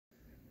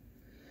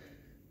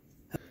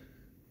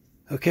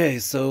Okay,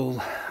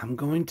 so I'm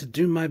going to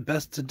do my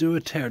best to do a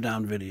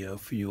teardown video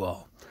for you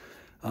all.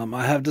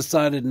 I have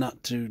decided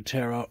not to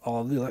tear out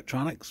all of the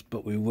electronics,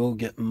 but we will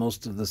get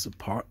most of this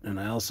apart, and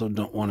I also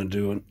don't want to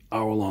do an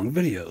hour-long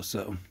video,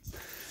 so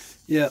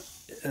yeah,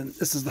 and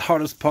this is the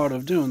hardest part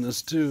of doing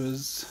this too,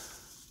 is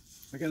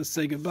I gotta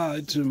say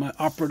goodbye to my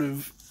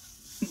operative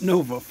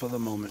Nova for the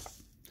moment,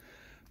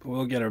 but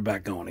we'll get her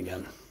back going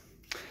again.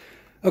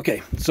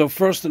 Okay, so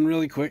first and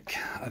really quick,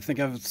 I think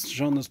I've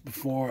shown this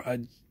before, I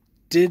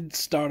did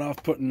start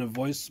off putting a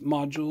voice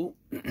module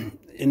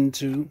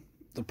into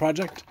the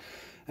project,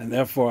 and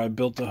therefore I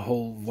built a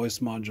whole voice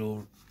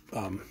module,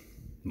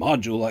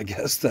 I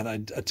guess, that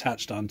I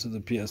attached onto the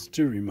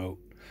Ps2 Remote.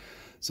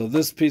 So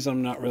this piece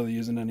I'm not really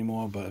using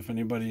anymore, but if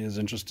anybody is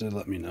interested,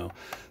 let me know.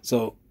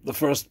 So the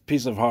first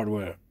piece of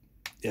hardware,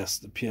 yes,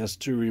 the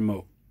Ps2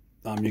 Remote.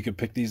 You can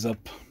pick these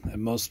up at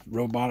most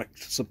robotic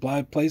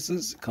supply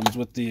places. It comes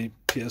with the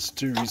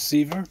Ps2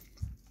 receiver.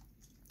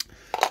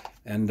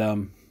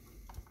 And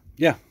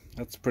yeah,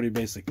 that's a pretty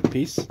basic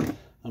piece.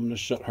 I'm going to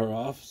shut her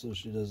off so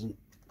she doesn't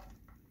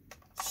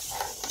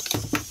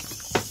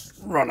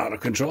run out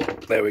of control.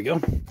 There we go.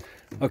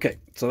 Okay,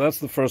 so that's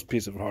the first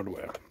piece of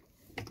hardware.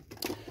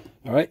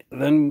 All right,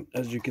 then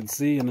as you can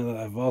see, and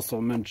I've also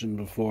mentioned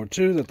before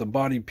too, that the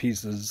body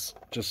pieces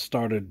just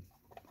started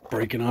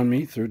breaking on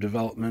me through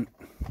development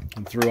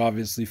and through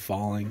obviously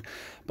falling,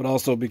 but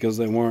also because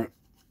they weren't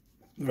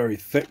very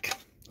thick,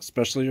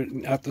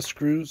 especially at the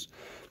screws.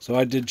 So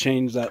I did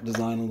change that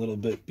design a little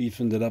bit,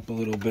 beefing it up a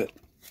little bit.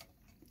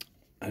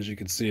 As you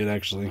can see, it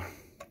actually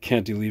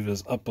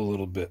cantilevers up a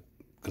little bit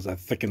because I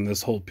thickened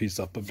this whole piece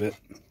up a bit.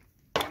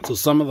 So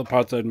some of the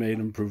parts I'd made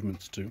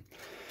improvements to.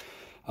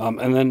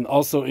 And then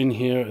also in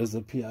here is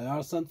a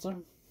Pir sensor.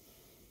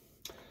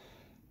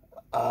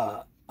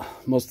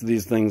 Most of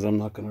these things I'm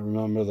not going to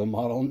remember the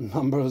model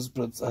numbers,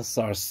 but it's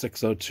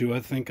SR602, I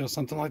think, or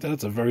something like that.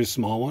 It's a very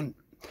small one.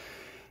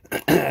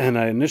 And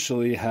I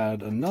initially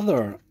had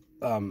another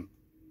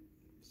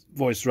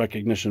voice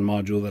recognition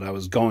module that I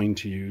was going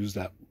to use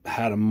that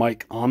had a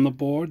mic on the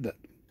board that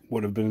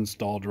would have been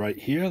installed right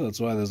here. That's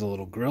why there's a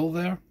little grill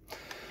there.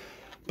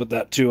 But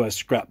that too I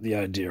scrapped the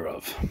idea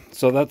of.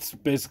 So that's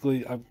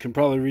basically, I can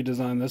probably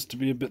redesign this to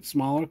be a bit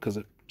smaller because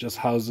it just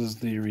houses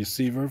the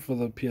receiver for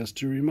the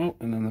Ps2 remote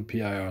and then the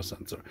Pir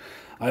sensor.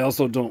 I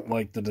also don't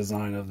like the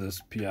design of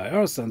this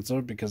Pir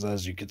sensor because,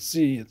 as you can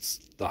see, it's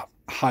the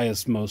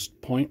highest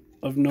most point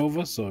of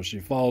Nova. So if she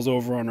falls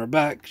over on her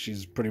back,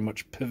 she's pretty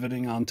much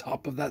pivoting on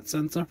top of that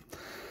sensor.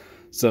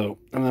 So,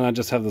 and then I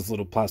just have this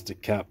little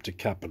plastic cap to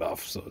cap it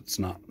off so it's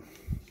not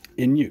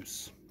in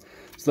use.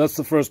 So that's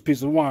the first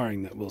piece of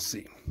wiring that we'll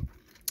see.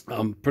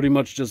 Pretty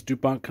much just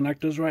DuPont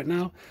connectors right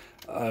now.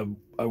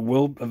 I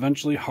will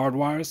eventually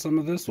hardwire some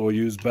of this or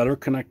use better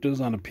connectors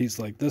on a piece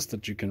like this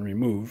that you can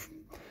remove.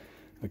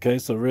 Okay,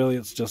 so really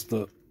it's just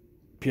the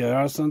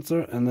Pir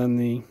sensor and then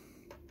the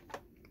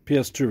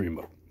Ps2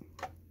 remote.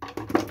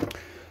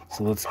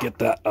 So let's get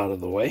that out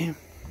of the way.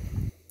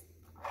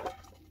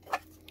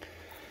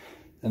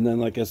 And then,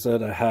 like I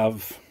said, I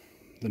have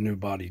the new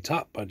body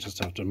top. I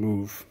just have to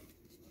move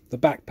the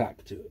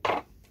backpack to it.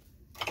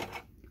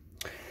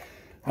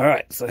 All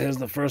right, so here's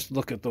the first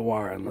look at the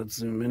wiring. Let's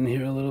zoom in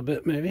here a little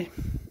bit, maybe.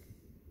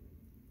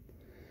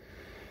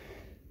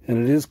 And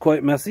it is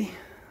quite messy.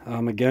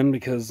 Again,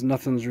 because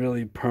nothing's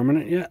really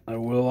permanent yet. I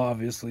will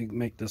obviously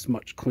make this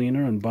much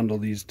cleaner and bundle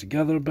these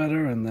together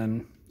better, and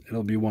then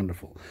it'll be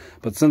wonderful.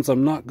 But since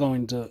I'm not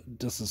going to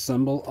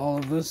disassemble all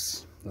of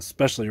this,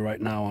 especially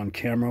right now on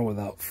camera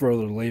without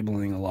further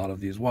labeling a lot of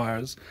these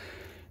wires,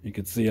 you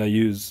can see I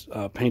use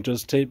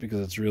painter's tape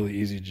because it's really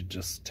easy to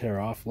just tear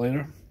off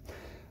later.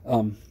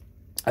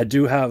 I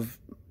do have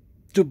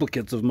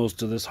duplicates of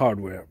most of this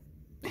hardware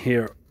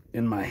here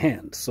in my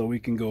hand, so we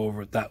can go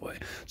over it that way.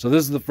 So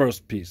this is the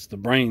first piece, the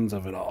brains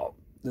of it all.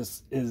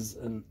 This is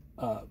an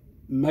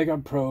Mega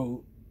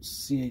Pro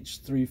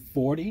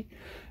CH340.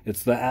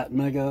 It's the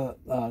Atmega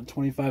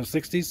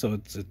 2560, so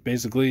it's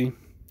basically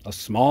a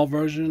small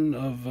version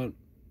of an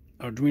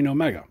Arduino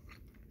Mega.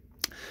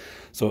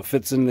 So it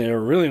fits in there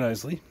really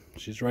nicely.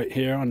 She's right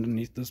here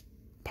underneath this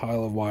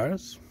pile of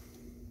wires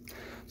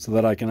so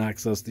that I can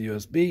access the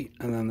USB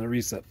and then the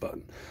reset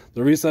button.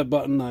 The reset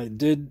button, I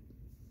did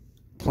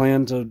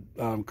plan to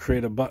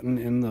create a button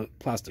in the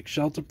plastic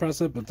shell to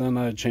press it, but then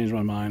I changed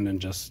my mind and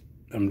just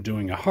am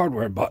doing a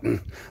hardware button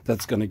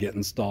that's going to get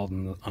installed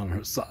on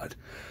her side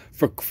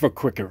for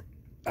quicker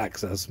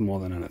access more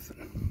than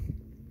anything.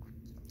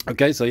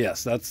 Okay, so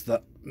yes, that's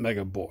the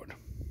Mega board.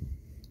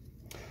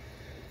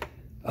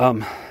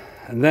 And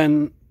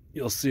then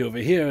you'll see over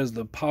here is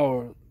the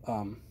power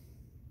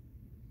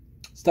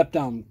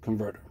step-down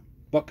converter,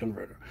 buck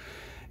converter.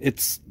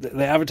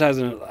 They advertise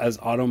it as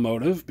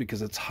automotive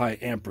because it's high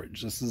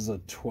amperage. This is a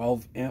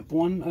 12 amp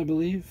one, I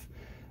believe,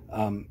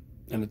 and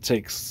it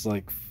takes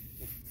like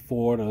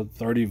 4 to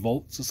 30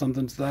 volts or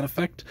something to that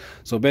effect.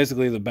 So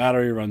basically, the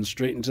battery runs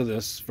straight into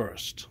this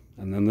first,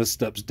 and then this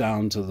steps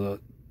down to the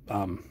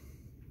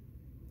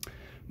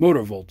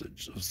motor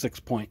voltage of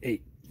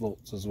 6.8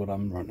 volts is what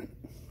I'm running.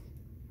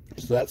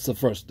 So that's the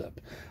first step.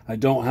 I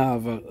don't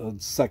have a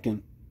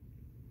second.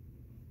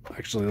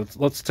 Actually,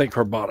 let's take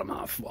her bottom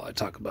off while I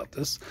talk about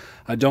this.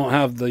 I don't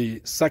have the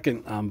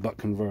second buck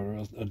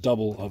converter, a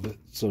double of it,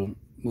 so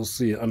we'll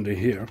see it under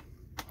here.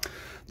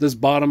 This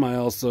bottom I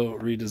also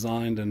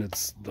redesigned, and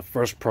it's the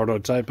first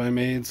prototype I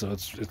made, so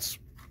it's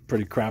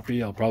pretty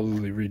crappy. I'll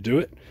probably redo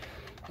it,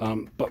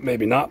 but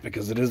maybe not,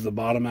 because it is the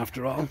bottom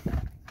after all.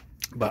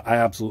 But I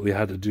absolutely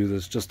had to do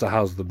this just to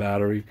house the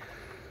battery.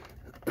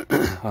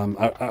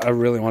 I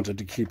really wanted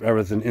to keep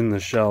everything in the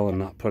shell and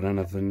not put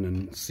anything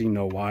and see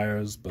no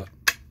wires, but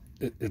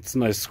it's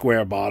nice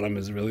square bottom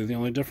is really the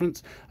only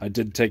difference. I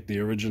did take the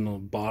original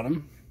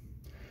bottom,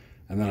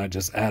 and then I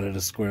just added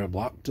a square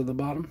block to the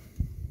bottom.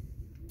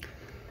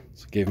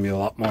 So it gave me a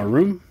lot more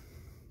room.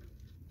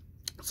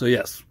 So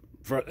yes,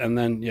 and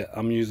then yeah,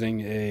 I'm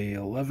using a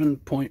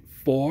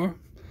 11.4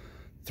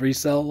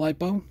 3-cell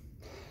Lipo.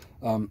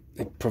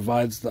 It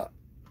provides the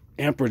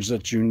amperage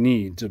that you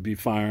need to be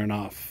firing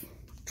off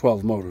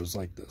 12 motors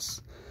like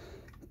this.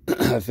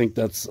 I think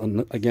that's,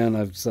 again,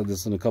 I've said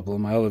this in a couple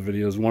of my other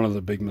videos, one of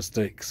the big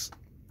mistakes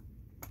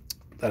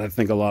that I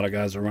think a lot of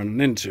guys are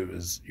running into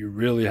is you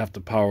really have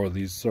to power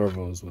these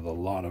servos with a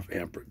lot of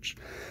amperage.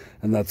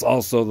 And that's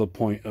also the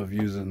point of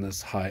using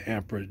this high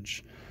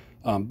amperage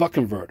buck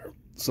converter,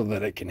 so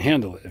that it can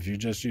handle it. If you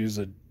just use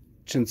a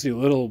chintzy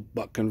little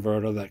buck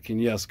converter that can,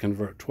 yes,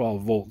 convert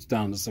 12 volts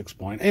down to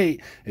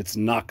 6.8, it's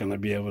not going to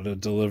be able to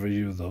deliver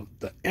you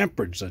the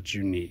amperage that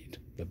you need.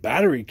 The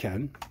battery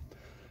can,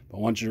 but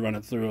once you run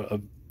it through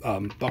a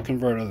buck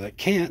converter that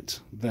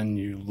can't, then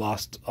you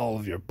lost all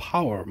of your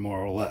power, more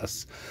or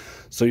less.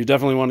 So you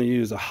definitely want to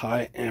use a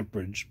high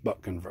amperage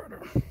buck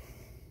converter.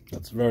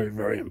 That's very,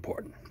 very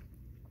important.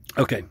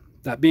 Okay,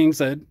 that being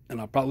said, and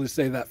I'll probably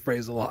say that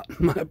phrase a lot,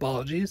 my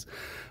apologies,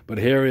 but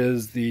here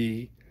is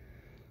the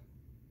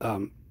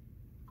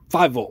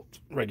 5-volt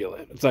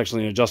regulator. It's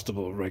actually an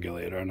adjustable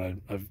regulator,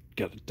 and I've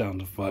got it down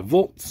to 5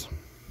 volts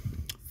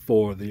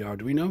for the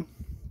Arduino.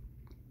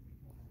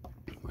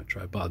 My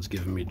tripod's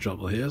giving me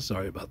trouble here,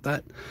 sorry about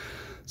that.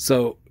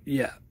 So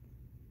yeah,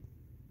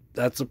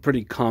 that's a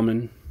pretty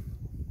common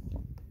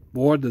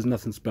board. There's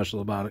nothing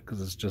special about it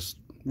because it's just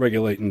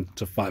regulating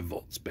to 5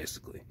 volts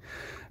basically.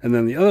 And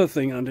then the other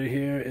thing under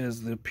here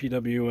is the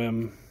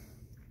PWM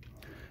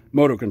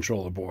motor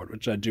controller board,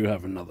 which I do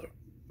have another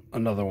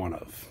one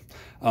of.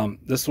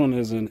 This one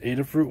is an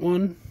Adafruit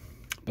one,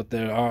 but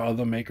there are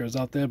other makers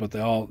out there, but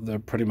they're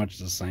pretty much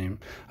the same.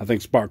 I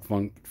think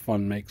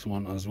SparkFun makes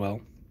one as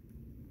well.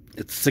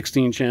 It's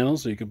 16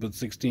 channels, so you can put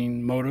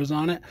 16 motors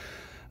on it.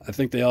 I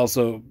think they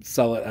also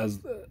sell it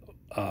as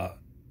an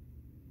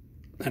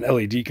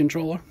LED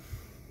controller,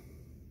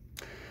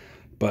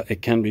 but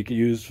it can be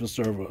used for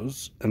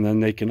servos, and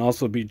then they can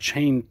also be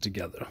chained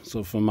together.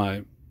 So for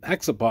my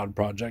Hexapod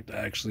project,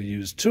 I actually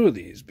used 2 of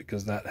these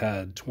because that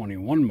had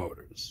 21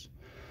 motors.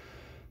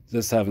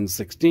 This having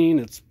 16,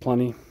 it's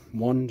plenty.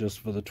 One just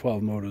for the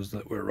 12 motors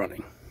that we're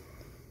running.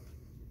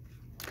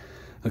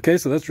 Okay,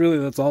 so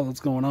that's all that's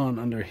going on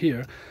under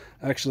here.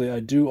 Actually, I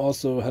do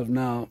also have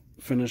now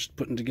finished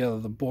putting together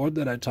the board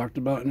that I talked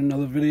about in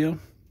another video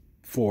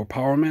for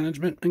power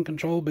management and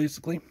control,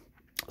 basically.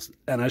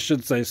 And I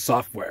should say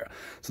software.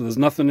 So there's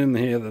nothing in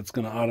here that's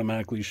going to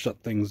automatically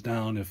shut things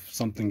down if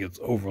something gets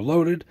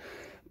overloaded.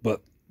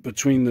 But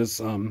between this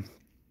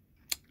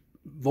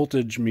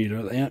voltage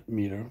meter, the amp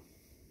meter,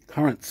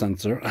 current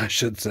sensor, I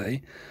should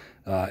say,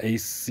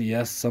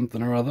 ACS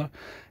something or other,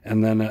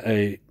 and then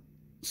a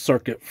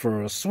circuit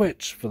for a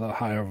switch for the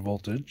higher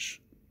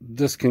voltage,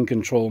 this can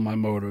control my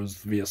motors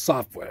via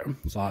software.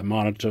 So I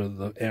monitor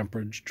the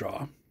amperage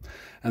draw,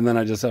 and then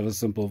I just have a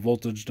simple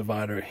voltage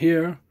divider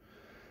here,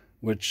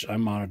 which I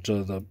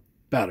monitor the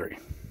battery.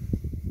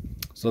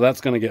 So that's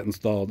going to get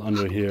installed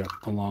under here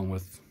along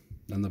with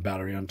then the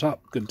battery on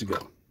top. Good to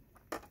go.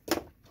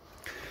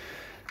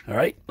 All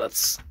right,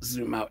 let's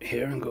zoom out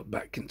here and go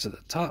back into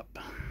the top.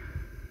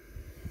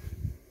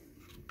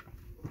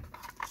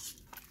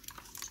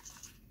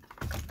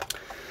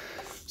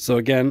 So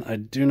again, I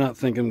do not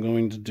think I'm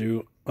going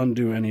to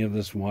undo any of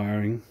this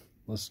wiring.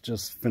 Let's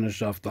just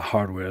finish off the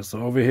hardware.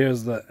 So over here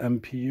is the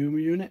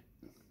MPU unit.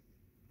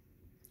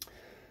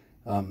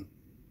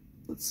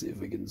 Let's see if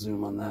we can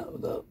zoom on that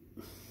without...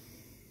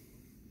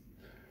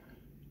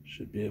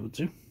 Should be able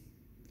to.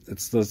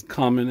 It's the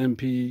common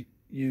MPU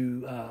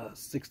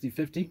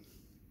 6050.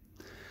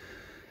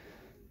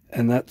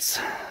 And that's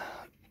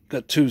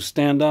got 2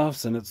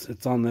 standoffs, and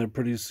it's on there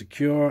pretty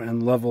secure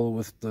and level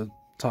with the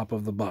top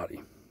of the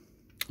body.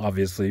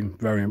 Obviously,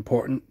 very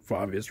important for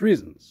obvious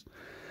reasons.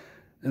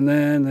 And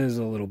then there's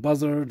a little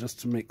buzzer just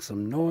to make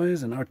some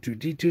noise and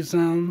R2-D2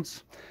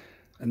 sounds.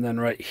 And then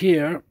right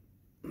here,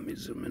 let me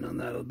zoom in on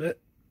that a bit,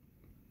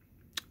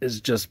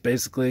 is just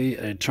basically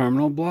a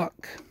terminal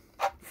block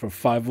for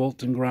 5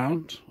 volt and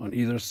ground on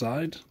either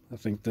side. I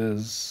think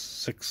there's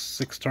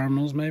six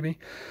terminals maybe,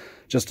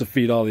 just to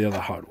feed all the other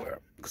hardware,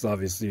 because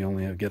obviously you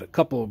only get a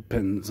couple of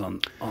pins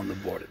on the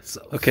board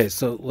itself. Okay,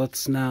 so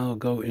let's now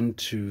go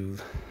into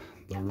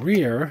the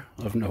rear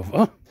of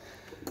Nova,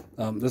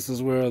 This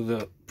is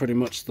where pretty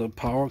much the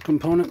power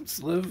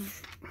components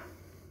live.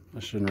 I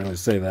shouldn't really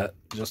say that,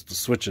 just the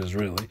switches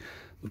really.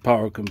 The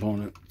power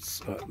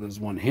components, there's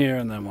one here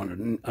and then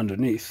one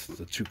underneath,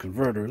 the two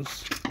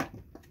converters.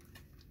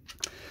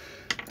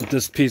 But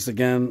this piece,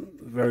 again,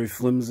 very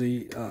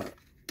flimsy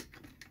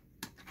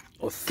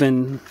or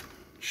thin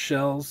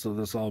shell, so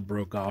this all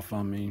broke off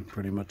on me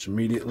pretty much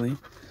immediately.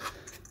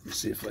 Let's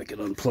see if I can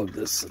unplug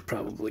this. I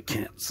probably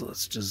can't, so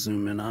let's just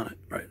zoom in on it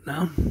right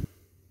now.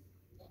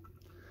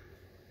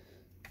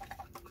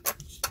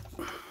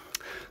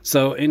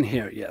 So in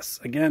here, yes,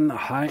 again, a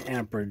high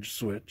amperage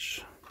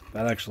switch.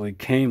 That actually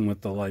came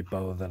with the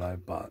Lipo that I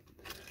bought.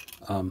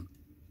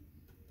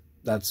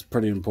 That's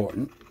pretty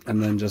important.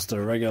 And then just a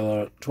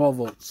regular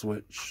 12-volt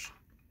switch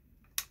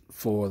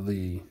for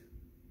the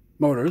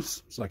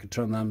motors, so I could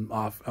turn them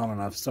off, on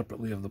and off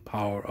separately of the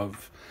power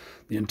of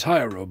the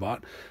entire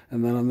robot.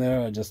 And then on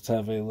there, I just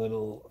have a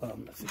little,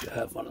 I think I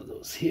have one of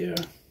those here.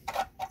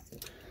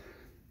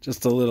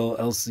 Just a little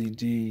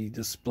LCD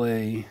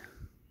display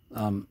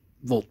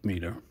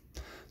voltmeter,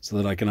 so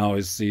that I can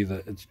always see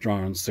that it's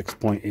drawing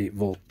 6.8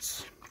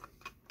 volts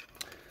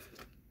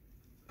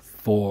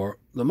for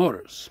the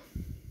motors.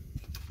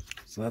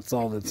 So that's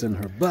all that's in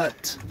her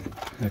butt.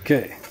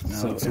 Okay,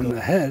 so in the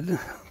head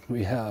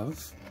we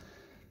have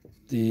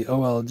the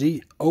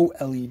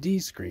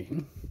OLED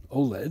screen,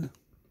 OLED.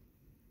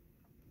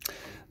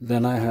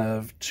 Then I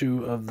have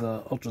two of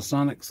the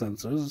ultrasonic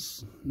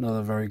sensors,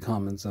 another very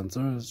common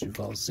sensor, as you've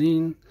all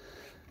seen.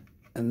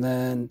 And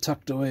then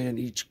tucked away in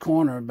each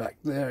corner back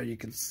there, you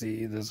can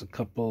see there's a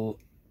couple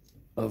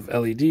of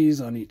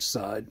LEDs on each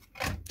side,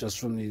 just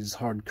from these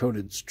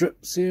hard-coated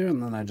strips here,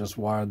 and then I just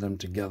wired them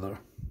together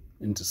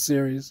into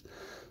series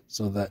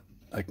so that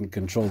I can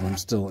control them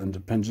still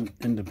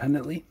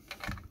independently.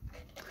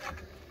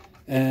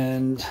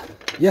 And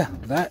yeah,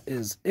 that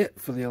is it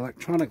for the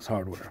electronics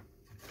hardware.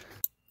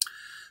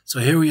 So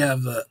here we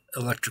have the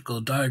electrical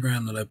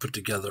diagram that I put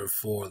together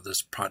for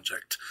this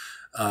project.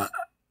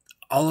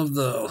 All of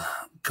the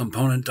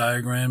component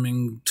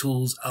diagramming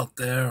tools out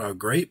there are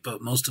great,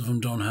 but most of them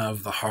don't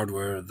have the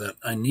hardware that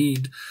I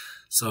need.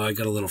 So I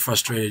got a little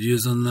frustrated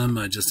using them.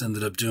 I just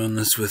ended up doing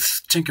this with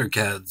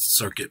Tinkercad's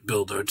circuit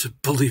builder, to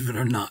believe it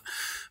or not.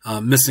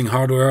 Missing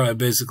hardware, I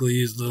basically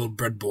used little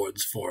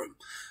breadboards for them.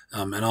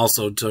 And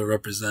also to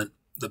represent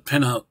the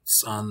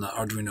pinouts on the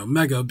Arduino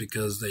Mega,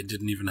 because they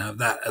didn't even have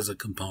that as a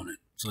component.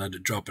 So I had to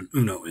drop an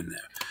Uno in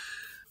there.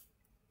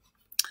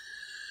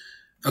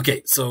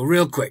 Okay, so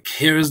real quick,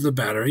 here is the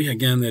battery.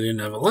 Again, they didn't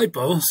have a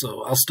Lipo,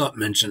 so I'll stop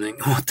mentioning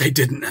what they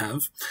didn't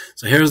have.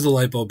 So here's the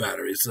Lipo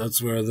battery. So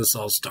that's where this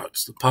all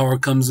starts. The power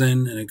comes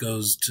in and it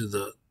goes to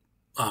the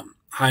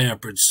high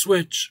amperage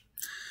switch,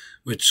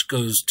 which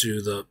goes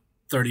to the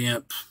 30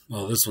 amp.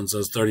 Well, this one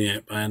says 30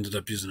 amp. I ended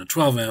up using a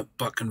 12 amp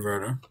buck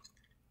converter.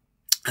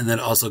 And then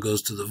it also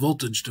goes to the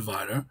voltage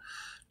divider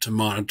to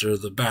monitor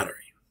the battery.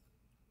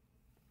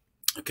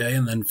 Okay,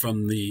 and then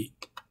from the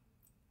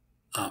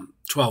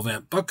 12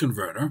 amp buck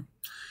converter,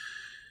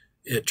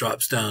 it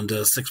drops down to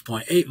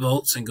 6.8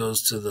 volts and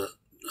goes to the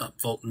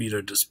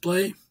voltmeter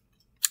display,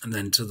 and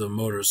then to the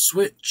motor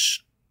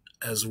switch,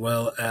 as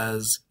well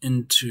as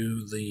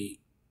into the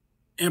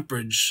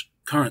amperage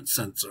current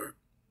sensor,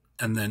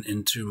 and then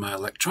into my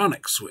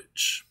electronic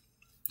switch,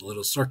 the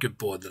little circuit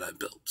board that I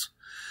built.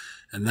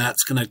 And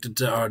that's connected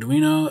to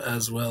Arduino,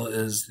 as well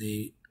as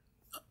the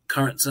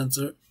current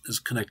sensor is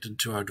connected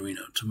to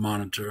Arduino to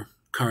monitor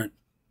current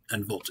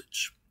and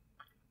voltage.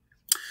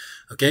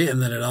 Okay,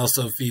 and then it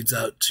also feeds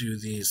out to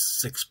the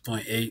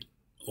 6.8,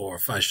 or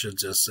if I should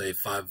just say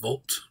 5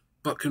 volt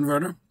buck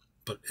converter,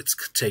 but it's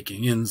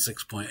taking in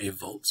 6.8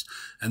 volts,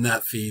 and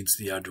that feeds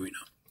the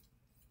Arduino,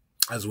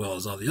 as well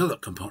as all the other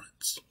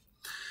components.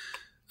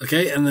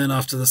 Okay, and then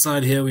off to the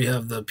side here we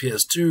have the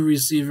Ps2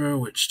 receiver,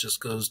 which just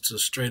goes to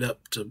straight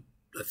up to,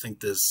 I think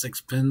there's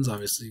 6 pins,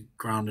 obviously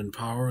ground and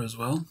power as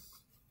well.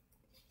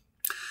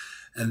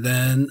 And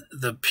then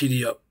the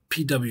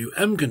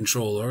PWM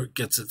controller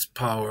gets its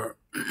power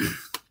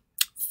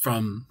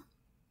from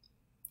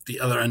the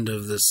other end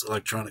of this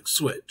electronic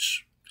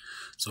switch.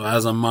 So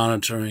as I'm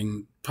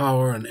monitoring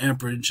power and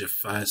amperage, if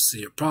I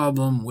see a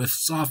problem with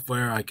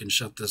software, I can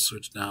shut this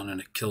switch down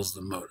and it kills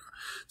the motor.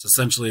 It's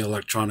essentially an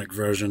electronic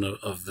version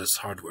of this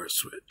hardware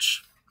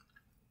switch.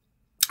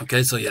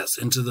 Okay, so yes,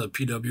 into the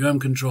PWM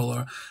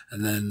controller,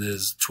 and then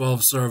there's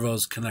 12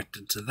 servos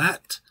connected to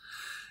that.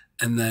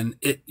 And then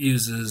it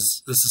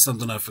uses, this is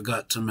something I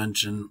forgot to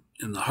mention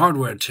in the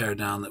hardware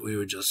teardown that we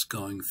were just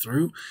going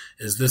through,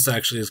 is this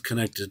actually is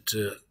connected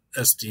to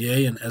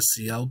SDA and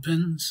SCL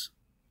pins.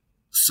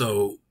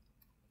 So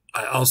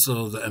I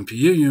also, the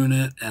MPU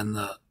unit and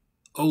the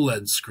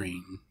OLED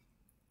screen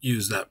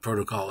use that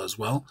protocol as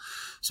well.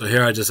 So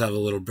here I just have a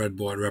little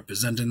breadboard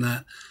representing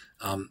that.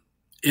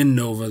 In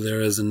Nova,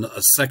 there is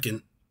a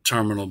second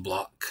terminal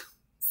block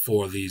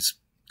for these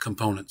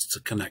components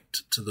to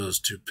connect to those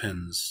 2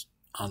 pins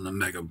on the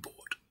Mega board.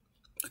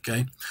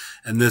 Okay,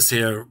 and this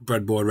here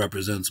breadboard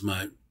represents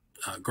my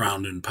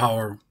ground and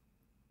power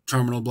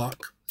terminal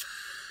block.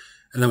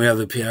 And then we have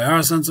the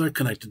Pir sensor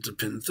connected to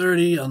pin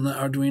 30 on the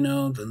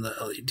Arduino, then the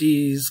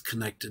LEDs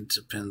connected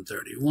to pin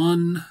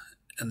 31,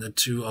 and the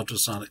 2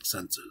 ultrasonic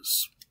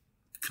sensors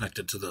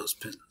connected to those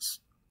pins.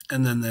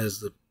 And then there's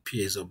the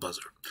piezo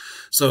buzzer.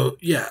 So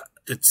yeah,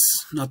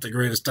 it's not the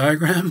greatest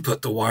diagram,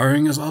 but the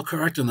wiring is all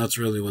correct, and that's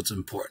really what's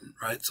important,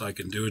 right? So I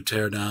can do a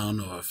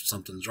teardown, or if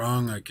something's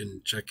wrong, I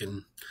can check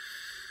and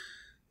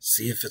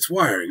see if it's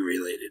wiring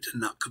related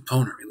and not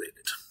component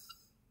related.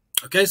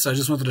 Okay, so I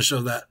just wanted to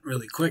show that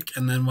really quick.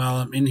 And then while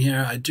I'm in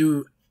here, I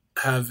do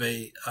have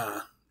a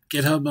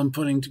GitHub I'm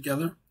putting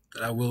together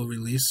that I will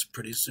release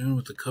pretty soon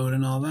with the code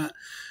and all that.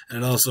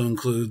 And it also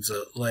includes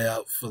a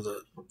layout for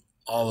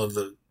all of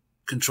the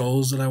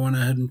controls that I went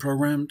ahead and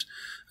programmed.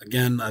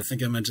 Again, I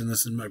think I mentioned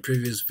this in my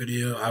previous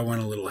video. I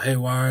went a little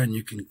haywire, and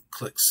you can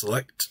click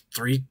select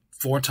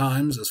 3-4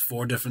 times. There's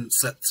 4 different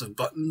sets of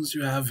buttons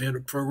you have here to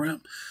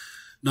program.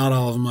 Not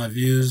all of them I've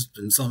used,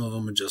 and some of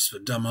them are just for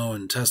demo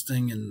and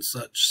testing and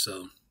such.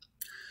 So,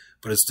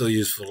 but it's still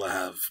useful to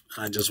have.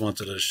 I just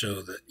wanted to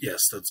show that,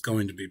 yes, that's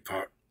going to be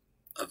part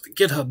of the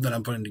GitHub that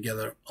I'm putting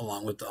together,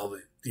 along with all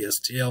the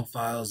STL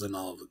files and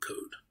all of the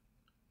code.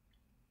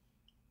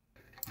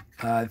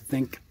 I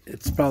think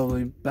it's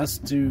probably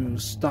best to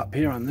stop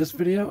here on this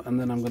video, and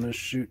then I'm going to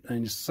shoot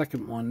a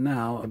second one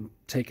now of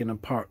taking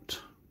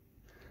apart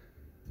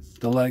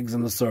the legs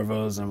and the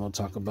servos, and we'll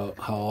talk about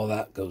how all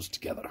that goes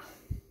together.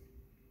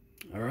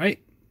 All right.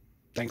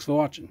 Thanks for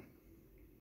watching.